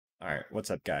Alright, what's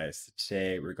up guys?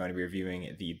 Today we're going to be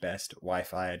reviewing the best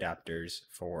Wi-Fi adapters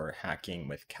for hacking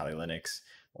with Kali Linux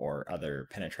or other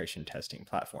penetration testing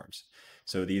platforms.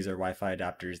 So these are Wi-Fi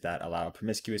adapters that allow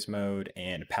promiscuous mode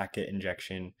and packet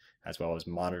injection, as well as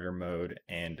monitor mode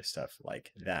and stuff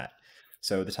like that.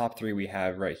 So the top three we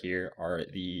have right here are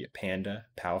the Panda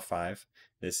Pauo5.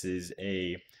 This is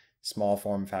a small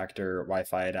form factor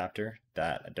Wi-Fi adapter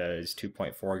that does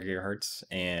 2.4 gigahertz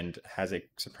and has a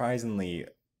surprisingly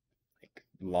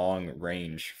long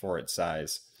range for its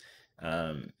size.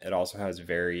 It also has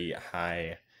very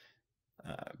high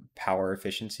power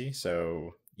efficiency,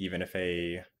 so even if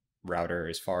a router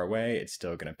is far away, it's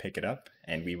still going to pick it up,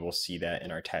 and we will see that in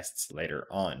our tests later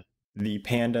on. The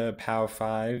Panda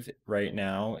Pauo5 right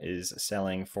now is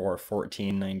selling for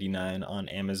 $14.99 on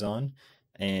Amazon,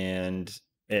 and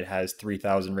it has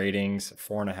 3,000 ratings,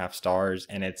 4.5 stars,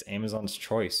 and it's Amazon's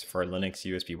choice for a Linux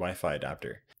USB Wi-Fi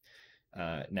adapter.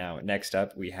 Now, next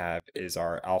up we have is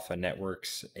our Alpha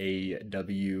Networks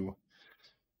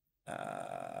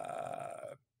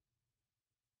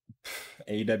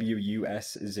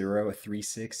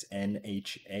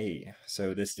AWUS036NHA.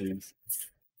 So this is,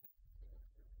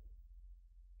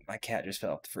 my cat just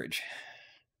fell off the fridge.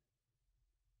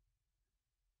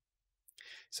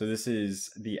 So this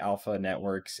is the Alpha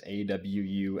Networks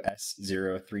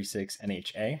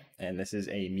AWUS036NHA, and this is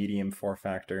a medium form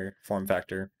factor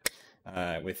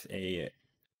with a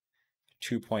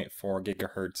 2.4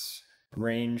 gigahertz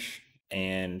range,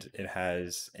 and it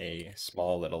has a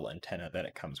small little antenna that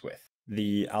it comes with.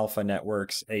 The Alpha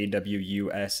Networks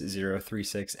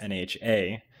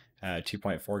AWUS036NHA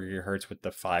 2.4 gigahertz with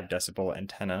the 5 decibel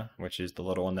antenna, which is the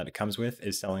little one that it comes with,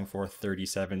 is selling for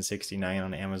 $37.69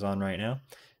 on Amazon right now.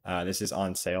 This is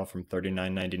on sale from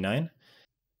 $39.99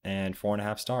 and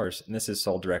 4.5 stars. And this is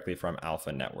sold directly from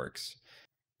Alpha Networks.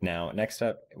 Now, next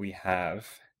up, we have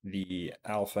the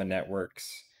Alpha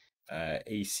Networks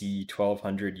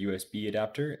AC1200 USB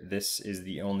adapter. This is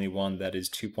the only one that is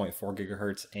 2.4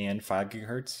 gigahertz and 5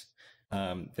 gigahertz.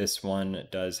 This one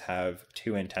does have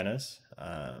 2 antennas,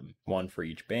 one for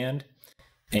each band,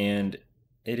 and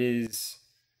it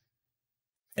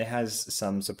has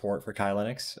some support for Kali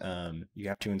Linux. You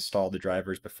have to install the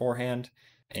drivers beforehand,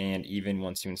 and even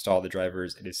once you install the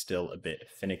drivers, it is still a bit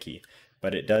finicky.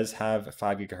 But it does have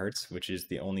 5 gigahertz, which is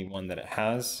the only one that it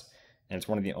has, and it's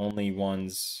one of the only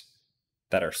ones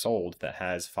that are sold that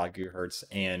has 5 gigahertz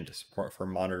and support for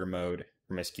monitor mode,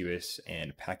 promiscuous,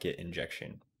 and packet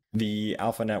injection. The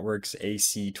Alpha Networks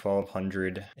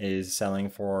AC1200 is selling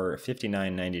for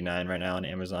 $59.99 right now on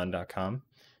Amazon.com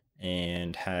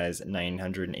and has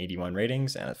 981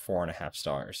 ratings and 4.5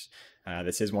 stars.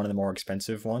 This is one of the more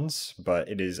expensive ones, but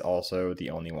it is also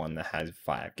the only one that has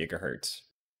 5 gigahertz.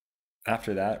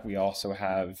 After that, we also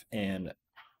have an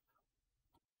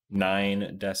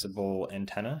 9 decibel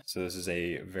antenna. So this is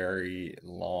a very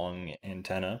long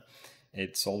antenna.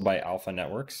 It's sold by Alpha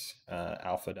Networks,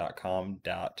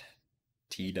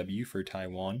 alpha.com.tw for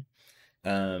Taiwan.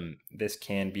 This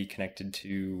can be connected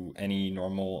to any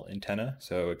normal antenna,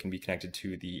 so it can be connected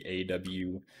to the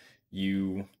AWU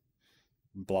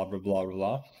blah blah blah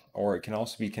blah, or it can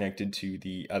also be connected to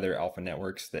the other Alpha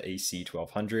Networks, the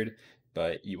AC1200,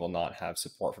 but you will not have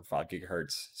support for 5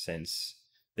 gigahertz since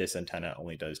this antenna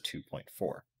only does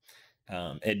 2.4.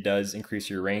 It does increase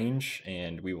your range,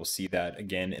 and we will see that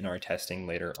again in our testing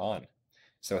later on.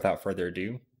 So without further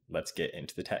ado, let's get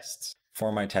into the tests.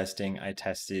 For my testing, I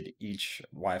tested each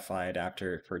Wi-Fi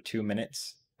adapter for 2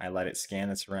 minutes. I let it scan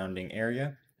the surrounding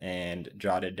area and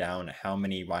jotted down how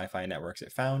many Wi-Fi networks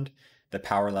it found, the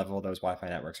power level those Wi-Fi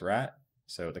networks were at,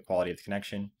 so the quality of the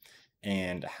connection,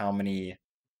 and how many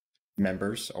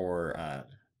members or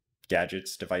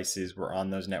gadgets, devices were on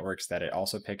those networks that it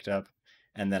also picked up.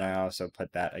 And then I also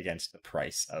put that against the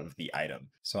price of the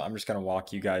item. So I'm just going to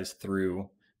walk you guys through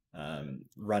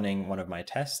running one of my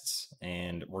tests,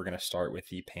 and we're going to start with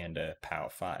the Panda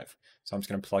Pauo5. So I'm just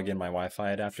going to plug in my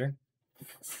Wi-Fi adapter.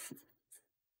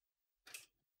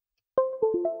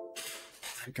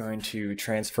 I'm going to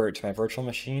transfer it to my virtual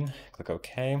machine, click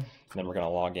OK, and then we're going to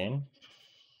log in.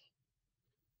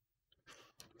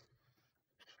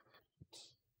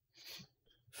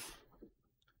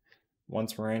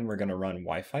 Once we're in, we're going to run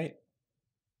Wi-Fi.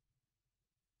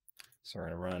 So we're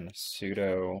going to run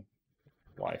sudo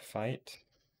Wi-Fi,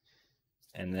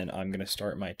 and then I'm going to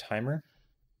start my timer.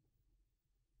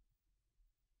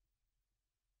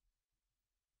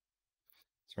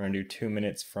 So we're going to do 2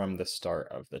 minutes from the start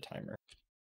of the timer.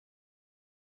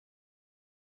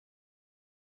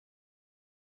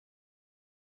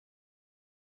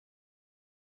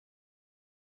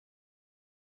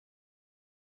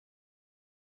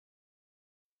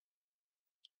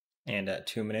 And at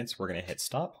 2 minutes, we're going to hit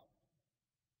stop.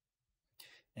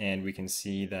 And we can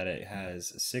see that it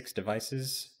has 6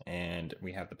 devices, and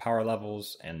we have the power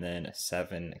levels and then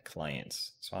 7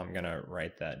 clients. So I'm going to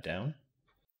write that down.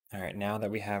 All right, now that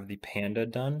we have the Panda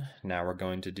done, now we're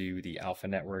going to do the Alpha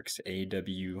Networks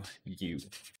AWU.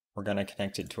 We're going to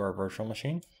connect it to our virtual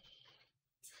machine,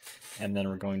 and then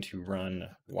we're going to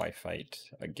run Wi-Fi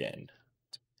again.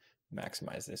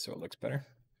 Maximize this so it looks better.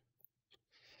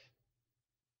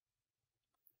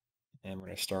 And we're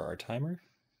going to start our timer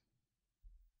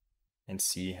and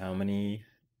see how many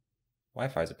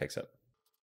Wi-Fis it picks up.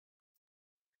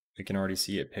 We can already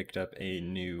see it picked up a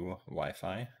new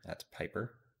Wi-Fi. That's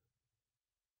Piper.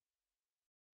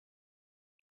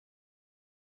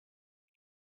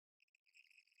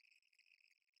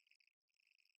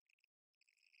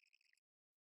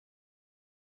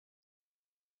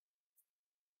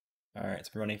 All right, it's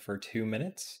been running for 2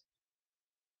 minutes.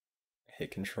 Hit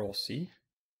Control C,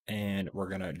 and we're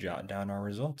gonna jot down our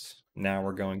results. Now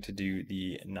we're going to do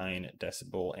the 9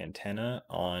 decibel antenna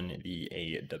on the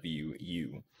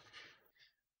AWU.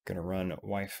 Gonna run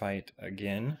Wi-Fi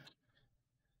again,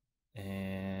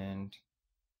 and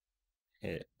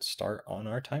hit start on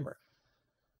our timer.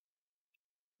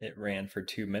 It ran for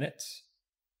 2 minutes.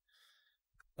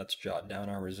 Let's jot down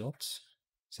our results.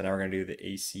 So now we're going to do the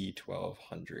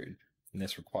AC1200, and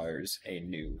this requires a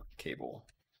new cable.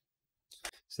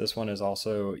 So this one is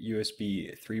also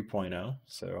USB 3.0,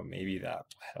 so maybe that will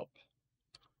help.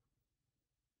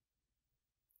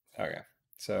 Okay,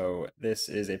 so this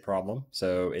is a problem.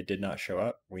 So it did not show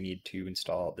up. We need to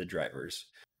install the drivers.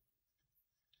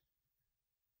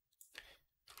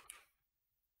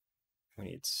 We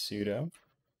need sudo.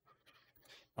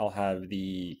 I'll have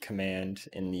the command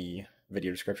in the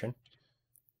video description.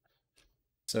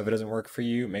 So if it doesn't work for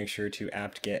you, make sure to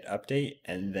apt-get update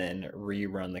and then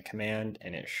rerun the command,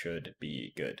 and it should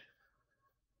be good.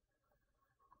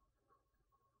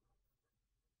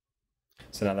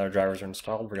 So now that our drivers are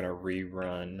installed, we're going to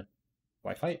rerun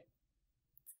Wi-Fi.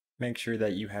 Make sure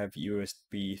that you have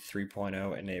USB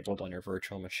 3.0 enabled on your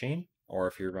virtual machine, or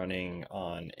if you're running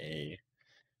on a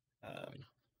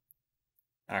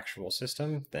actual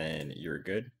system, then you're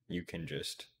good. You can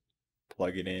just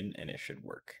plug it in and it should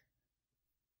work.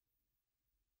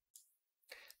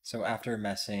 So after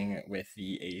messing with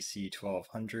the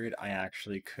AC1200, I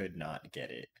actually could not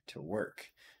get it to work.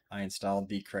 I installed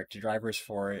the correct drivers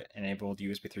for it, enabled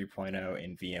USB 3.0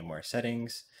 in VMware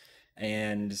settings,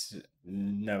 and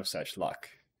no such luck.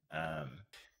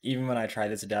 Even when I tried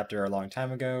this adapter a long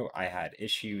time ago, I had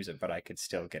issues, but I could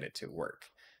still get it to work.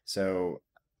 So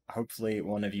hopefully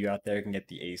one of you out there can get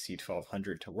the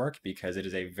AC1200 to work, because it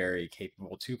is a very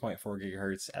capable 2.4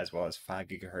 gigahertz as well as 5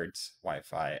 gigahertz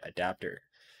Wi-Fi adapter.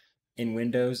 In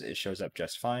Windows, it shows up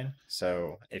just fine.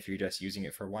 So if you're just using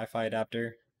it for Wi-Fi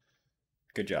adapter,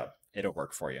 good job. It'll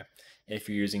work for you. If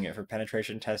you're using it for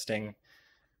penetration testing,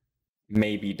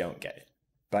 maybe don't get it.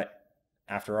 But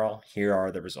after all, here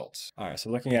are the results. All right, so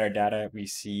looking at our data, we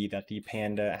see that the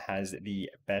Panda has the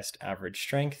best average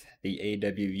strength, the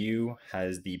AWU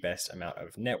has the best amount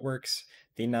of networks,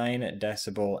 the 9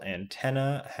 decibel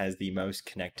antenna has the most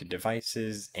connected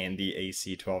devices, and the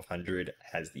AC1200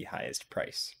 has the highest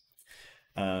price.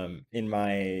 In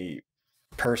my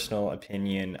personal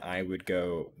opinion, I would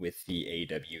go with the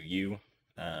AWU.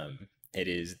 It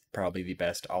is probably the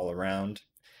best all around.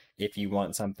 If you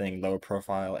want something low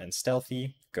profile and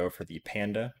stealthy, go for the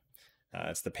Panda.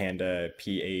 It's the Panda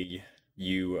Pauo5.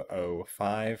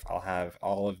 I'll have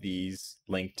all of these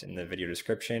linked in the video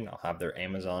description. I'll have their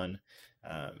Amazon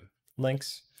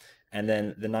links. And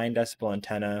then the 9 decibel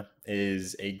antenna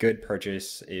is a good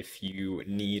purchase if you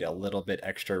need a little bit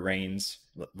extra range.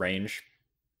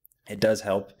 It does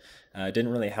help. It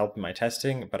didn't really help in my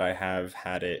testing, but I have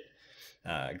had it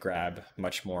grab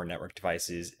much more network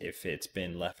devices if it's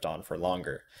been left on for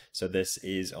longer. So this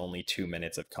is only 2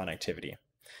 minutes of connectivity.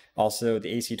 Also,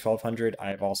 the AC1200,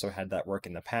 I've also had that work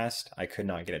in the past. I could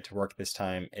not get it to work this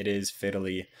time. It is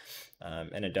fiddly,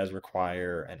 and it does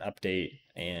require an update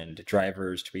and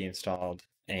drivers to be installed,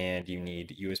 and you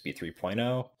need USB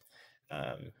 3.0.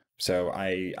 So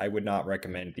I would not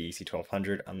recommend the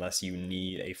AC1200 unless you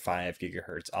need a 5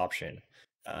 gigahertz option.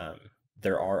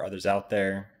 There are others out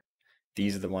there.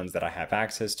 These are the ones that I have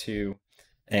access to,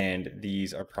 and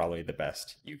these are probably the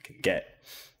best you can get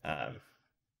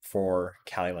for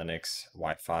Kali Linux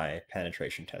Wi-Fi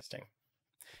penetration testing.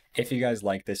 If you guys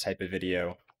like this type of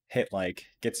video, hit like,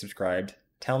 get subscribed,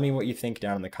 tell me what you think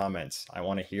down in the comments. I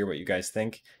want to hear what you guys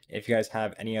think. If you guys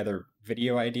have any other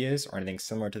video ideas or anything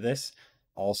similar to this,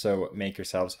 also make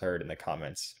yourselves heard in the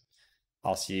comments.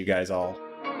 I'll see you guys all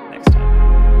next time.